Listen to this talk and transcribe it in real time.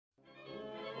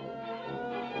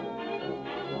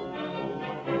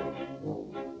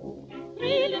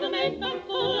little maid come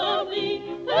full of glee,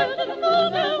 first as a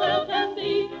schoolgirl well can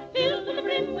be, filled to the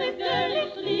brim with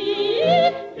girlish glee.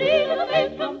 Three little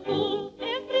maids come full,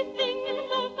 everything is a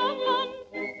source of fun.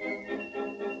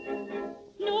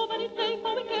 Nobody's safe,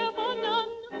 for we care for none.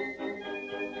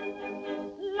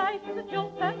 Life is a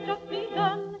joke that's just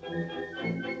begun.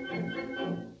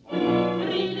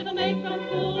 Three little maids come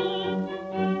full.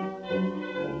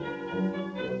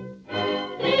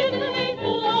 Three little maids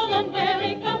full all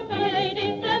unwary, company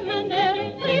ladies, Slim and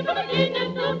airy, free from the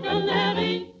genius of the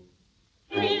Larry.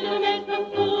 Three little maids come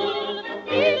full.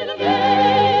 Three little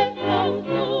maids come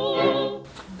full.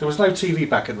 There was no TV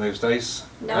back in those days.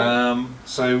 No.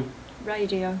 So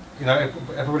Radio. you know,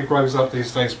 everybody grows up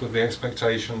these days with the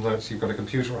expectation that you've got a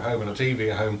computer at home and a TV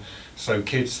at home, so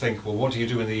kids think, well, what do you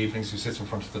do in the evenings? You sit in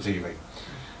front of the TV.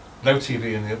 No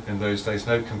TV in those days,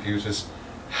 no computers.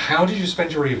 How did you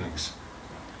spend your evenings?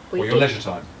 Or your leisure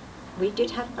time? We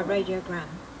did have a radiogram.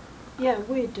 Yeah,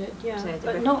 we did, yeah. So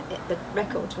but not... the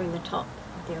records were in the top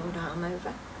of the old arm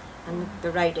over, and the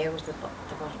radio was the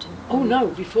bottom. Oh no,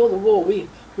 before the war we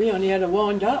only had a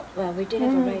wind-up. Well, we did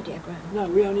have a radiogram. No,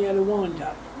 we only had a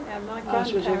wind-up. Yeah, my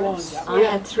Ours was a grandparents... wind-up. I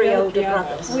had three older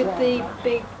brothers. With the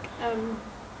big...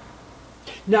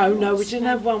 No, we didn't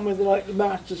have one with like the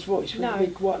master's voice with No, the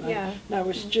big one. yeah. No, it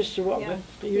was just a what, Yeah,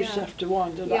 but you used to yeah. have to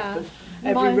wind it Yeah. up. And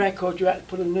every My- record you had to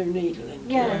put a new needle in.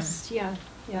 Yes, yeah.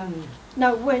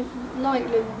 No, when, like,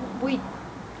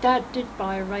 Dad did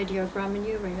buy a radiogram, and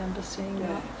you remember seeing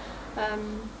Yeah. that.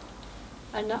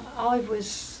 And I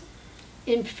was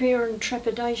in fear and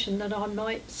trepidation that I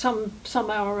might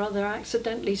somehow or other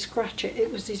accidentally scratch it.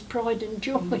 It was his pride and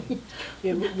joy.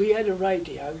 Yeah, we had a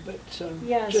radio, but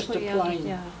Yes, just a we had, plain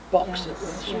yeah, box yes, it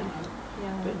was, yeah, you know,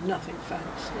 yeah. but nothing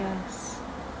fancy. Yes.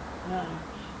 No.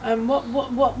 And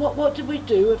what did we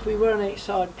do if we weren't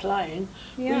outside playing?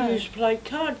 Yeah. We used to play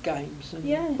card games and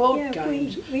Yeah, board yeah,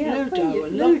 games, Ludo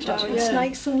and Ludo Lotto, and yeah.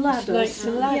 snakes and ladders. Snakes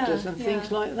and ladders Yeah, and yeah,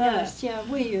 things like that. Yes, yeah,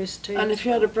 we used to. And if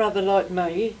you had a brother like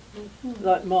me,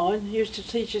 like mine, he used to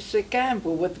teach us to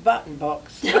gamble with the button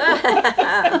box. Did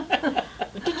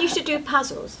you used to do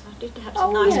puzzles? I did have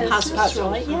some nice yes, puzzles. that's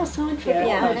right. Yes, I'd forgotten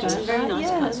Yeah, I had about some very that. nice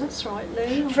Yeah, puzzles. that's right,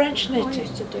 Lou. French I knitting.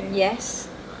 used to do. Yes.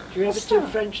 Do you ever What's do that?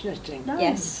 French knitting? No.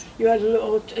 Yes. You had a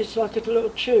little, it's like a little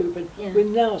tube and Yeah. with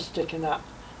nails sticking up.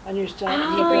 And you start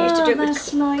Yeah, we used to do it with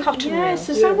that's like, cotton yes,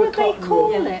 reel. is that with what they cotton call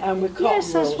reel. it? And with cotton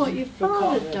Yes, that's reels. what your With father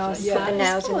cotton reels, does. yeah. The nails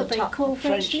That's in what the they top. call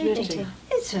French knitting.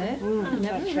 Is it? Mm. I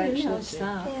never That's French realised knitting.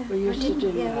 that. Yeah, We used I to did, do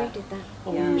yeah, that. we did that.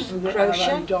 Or Yeah. we used to knit Crochet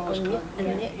our own dolls. and knit and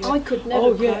knit. I could never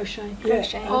Oh, yeah. crochet.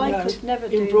 Yeah. I and, could never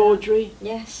do embroidery.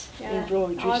 Yes. that. Yeah.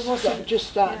 Embroidery. I wasn't. Just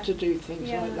started yeah. to do things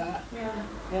Yeah. like that. Yeah.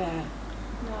 Yeah.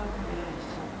 No.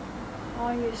 Yes.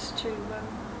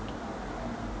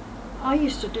 I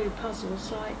used to do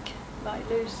puzzles like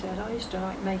Lou said. I used to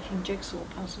like making jigsaw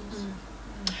puzzles.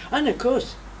 And of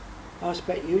course, I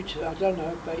expect you to, I don't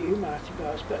know about you, Marty, but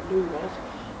I expect Lou was.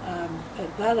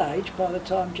 At that age, by the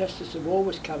time just as the war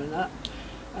was coming up,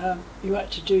 you had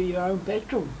to do your own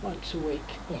bedroom once a week.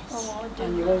 Yes. Oh, I did.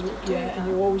 And you have always, to do and that.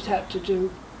 you always had to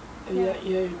do Yeah.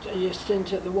 your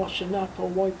stint at the washing up or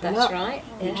wiping That's up. right.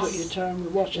 You Yes. took your turn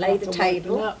with washing Lay up the and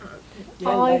table. wiping up. Yeah,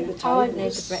 I- lay the I table. Made the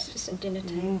was- breakfast and dinner Mm.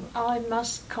 table. I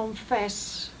must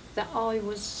confess that I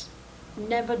was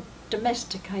never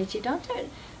domesticated.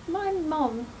 My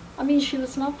mum, I mean, she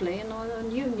was lovely,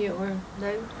 and you knew her,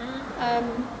 Lou.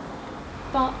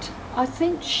 But I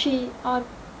think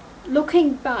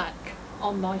looking back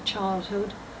on my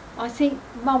childhood, I think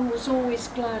Mum was always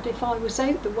glad if I was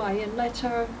out the way and let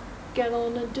her get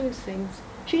on and do things.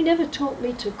 She never taught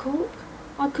me to cook.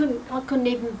 I couldn't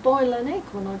even boil an egg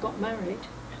when I got married.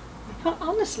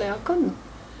 Honestly, I couldn't.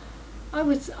 I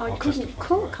couldn't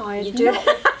cook. I had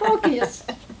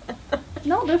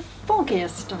not the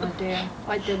foggiest idea.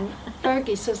 I didn't.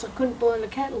 Fergie says I couldn't boil a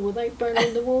kettle without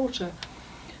burning the water.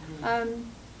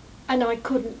 And I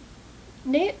couldn't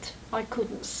knit. I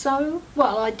couldn't sew.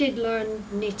 Well, I did learn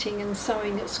knitting and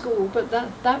sewing at school, but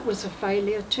that was a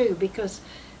failure too, because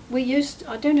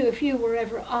I don't know if you were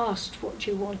ever asked what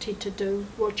you wanted to do,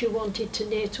 what you wanted to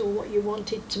knit or what you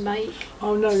wanted to make.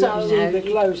 Oh no, So- that was either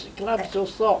gloves or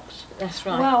socks. That's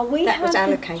right. Well, that was had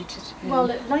allocated.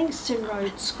 Well, at Langston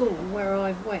Road School, where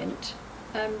I went,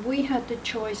 we had the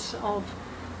choice of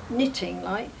knitting,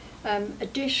 like a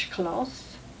dishcloth.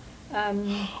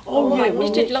 Oh yeah, we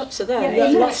did lots of those. Yeah, Yeah,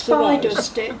 in a lots of spider those.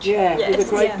 stitch. Yeah, with Yes. a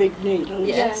great Yeah. big needle.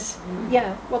 Yes.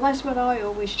 Yeah, well that's what I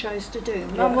always chose to do.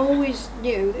 Yeah. Mum always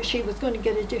knew that she was going to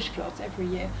get a dishcloth every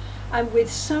year. And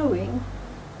with sewing,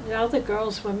 the other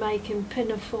girls were making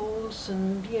pinafores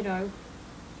and,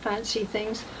 fancy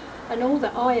things. and all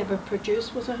that I ever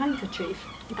produced was a handkerchief.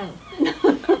 Oh.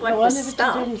 No, I was never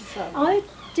start? did any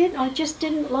sewing. I just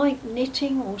didn't like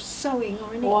knitting or sewing or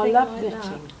anything Oh, I love like knitting.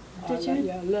 that. Did you?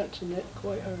 Yeah, I learnt to knit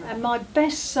quite early. And my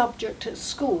best subject at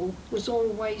school was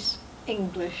always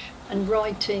English and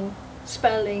writing,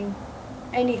 spelling,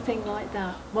 anything like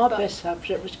that. My But- best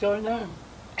subject was going home.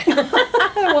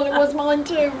 Well, it was mine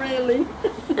too, really,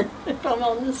 if I'm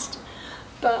honest.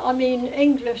 But I mean,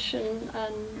 English and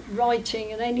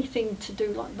writing and anything to do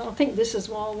like that. I think this is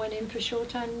why I went in for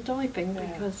shorthand typing, Yeah.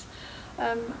 because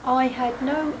I had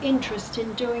no interest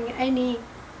in doing any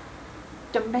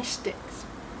domestic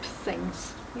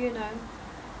things, you know.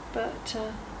 But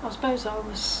I suppose I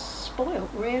was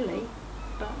spoilt, really.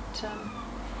 But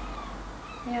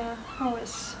yeah, oh,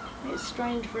 it's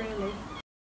strange, really.